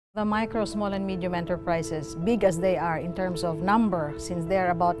The micro, small, and medium enterprises, big as they are in terms of number, since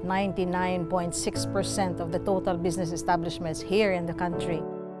they're about 99.6% of the total business establishments here in the country,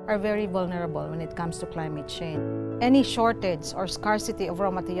 are very vulnerable when it comes to climate change. Any shortage or scarcity of raw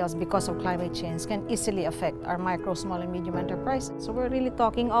materials because of climate change can easily affect our micro, small, and medium enterprises. So we're really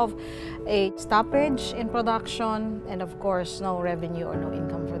talking of a stoppage in production and, of course, no revenue or no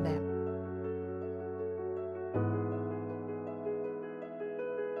income for them.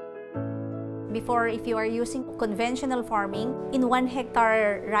 Before, if you are using conventional farming, in 1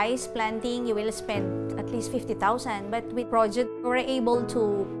 hectare rice planting, you will spend at least 50,000. But with ProGED, we're able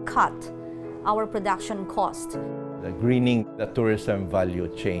to cut our production cost. The greening the tourism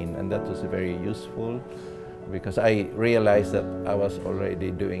value chain, and that was very useful because I realized that I was already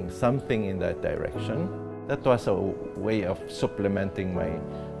doing something in that direction. That was a way of supplementing my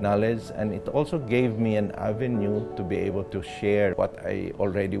knowledge, and it also gave me an avenue to be able to share what I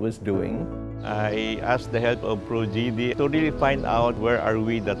already was doing. I asked the help of ProGED to really find out where are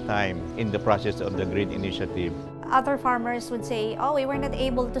we that time in the process of the Green Initiative. Other farmers would say, oh, we were not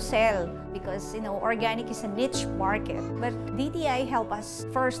able to sell because, organic is a niche market. But DTI helped us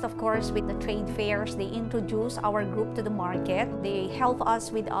first, of course, with the trade fairs. They introduce our group to the market. They help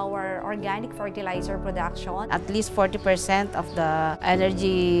us with our organic fertilizer production. At least 40% of the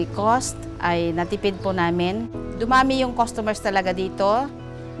energy cost ay natipid po namin. Dumami yung customers talaga dito.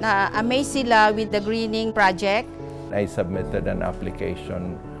 Na-amaze sila with the greening project. I submitted an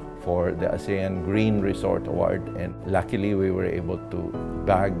application for the ASEAN Green Resort Award, and luckily we were able to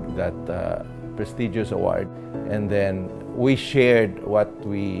bag that prestigious award. And then we shared what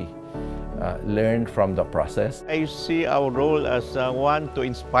we learned from the process. I see our role as one to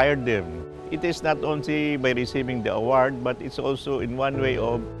inspire them. It is not only by receiving the award, but it's also in one way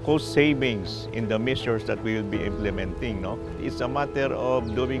of cost savings in the measures that we will be implementing. No? It's a matter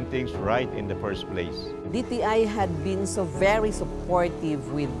of doing things right in the first place. DTI had been so very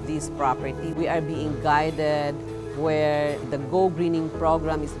supportive with this property. We are being guided where the Go Greening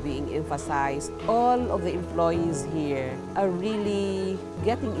program is being emphasized. All of the employees here are really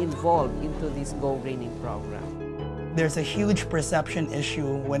getting involved into this Go Greening program. There's a huge perception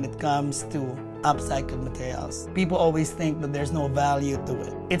issue when it comes to upcycled materials. People always think that there's no value to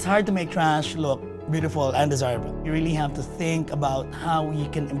it. It's hard to make trash look beautiful and desirable. You really have to think about how you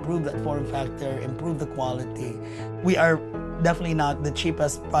can improve that form factor, improve the quality. We are definitely not the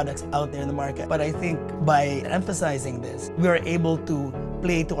cheapest products out there in the market, but I think by emphasizing this, we are able to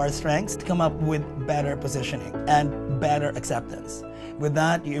play to our strengths to come up with better positioning and better acceptance. With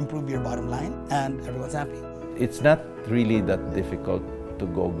that, you improve your bottom line and everyone's happy. It's not really that difficult to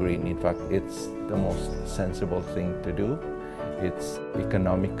go green. In fact, it's the most sensible thing to do. It's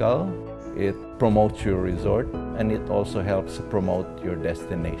economical, it promotes your resort, and it also helps promote your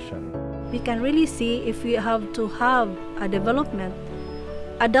destination. We can really see if we have to have a development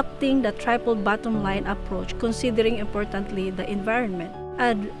adopting the triple bottom line approach, considering importantly the environment.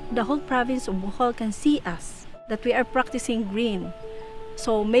 And the whole province of Bohol can see us, that we are practicing green.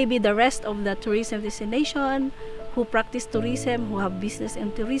 So maybe the rest of the tourism destination who practice tourism, who have business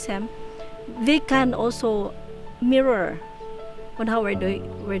in tourism, they can also mirror on how we're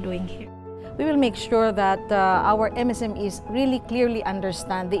doing here. We will make sure that our MSMEs really clearly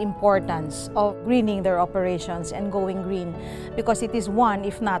understand the importance of greening their operations and going green, because it is one,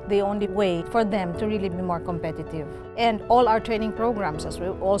 if not the only way for them to really be more competitive. And all our training programs as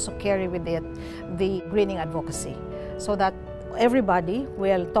well also carry with it the greening advocacy, so that everybody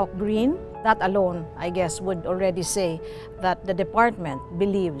will talk green. That alone, I guess, would already say that the department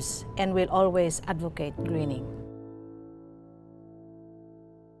believes and will always advocate greening.